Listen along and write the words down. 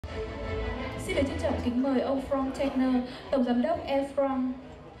Xin được trân trọng kính mời ông Franck Terner, Tổng Giám đốc Air France.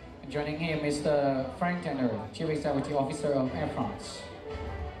 Joining him is Franck Terner, Chief Executive Officer of Air France.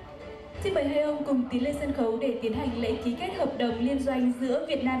 Xin mời hai ông cùng tiến lên sân khấu để tiến hành lễ ký kết hợp đồng liên doanh giữa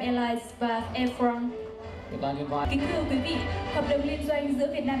Vietnam Airlines và Air France. Kính thưa quý vị, hợp đồng liên doanh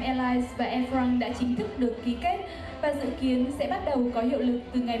giữa Vietnam Airlines và Air France đã chính thức được ký kết và dự kiến sẽ bắt đầu có hiệu lực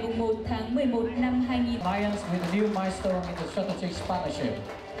từ ngày 1 tháng 11 năm 2000. Alliance with a new milestone in the strategic partnership.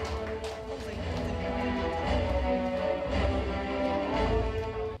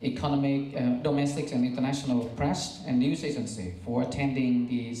 Economic, domestic and international press and news agency for attending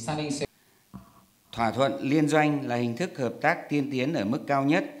the signing. Thỏa thuận liên doanh là hình thức hợp tác tiên tiến ở mức cao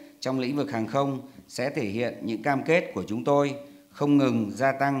nhất trong lĩnh vực hàng không, sẽ thể hiện những cam kết của chúng tôi không ngừng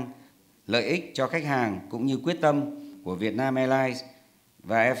gia tăng lợi ích cho khách hàng cũng như quyết tâm của Vietnam Airlines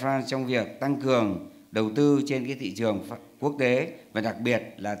và Air France trong việc tăng cường đầu tư trên cái thị trường quốc tế và đặc biệt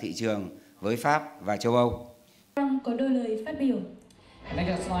là thị trường với Pháp và châu Âu. Có đôi lời phát biểu. I'd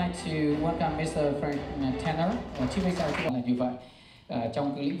just like to welcome Mr. Franck Terner, Chief Executive là như vậy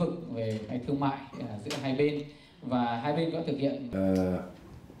trong cái lĩnh vực về cái thương mại giữa hai bên, và hai bên có thực hiện.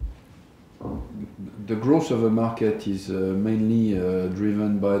 The growth of the market is mainly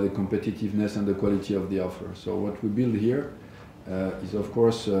driven by the competitiveness and the quality of the offer. So what we build here is of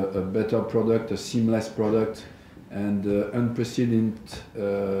course a better product, a seamless product, and unprecedented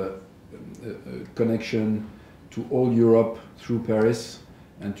connection to all Europe through Paris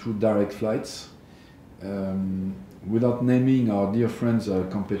and through direct flights. Without naming our dear friends, our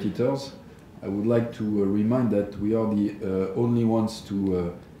competitors, I would like to remind that we are the only ones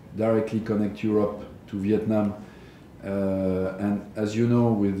to directly connect Europe to Vietnam. And as you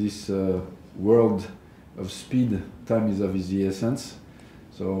know, with this world of speed, time is of the essence.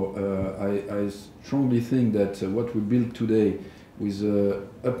 So I strongly think that what we build today with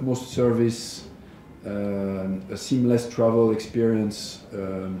utmost service, a seamless travel experience,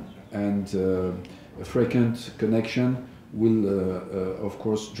 and a frequent connection will of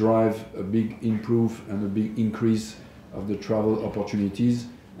course drive a big improve and a big increase of the travel opportunities,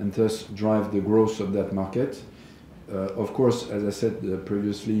 and thus drive the growth of that market. Of course, as I said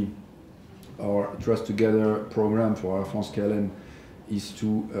previously, our Trust Together program for Air France KLM is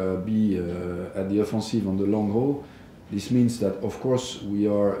to be at the offensive on the long haul. This means that of course we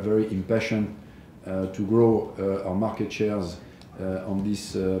are very impatient to grow our market shares on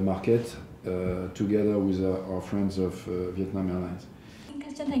this market together with our friends of Vietnam Airlines.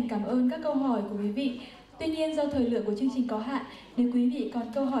 Xin chân thành cảm ơn các câu hỏi của quý vị. Tuy nhiên do thời lượng của chương trình có hạn, nếu quý vị còn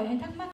câu hỏi hay thắc mắc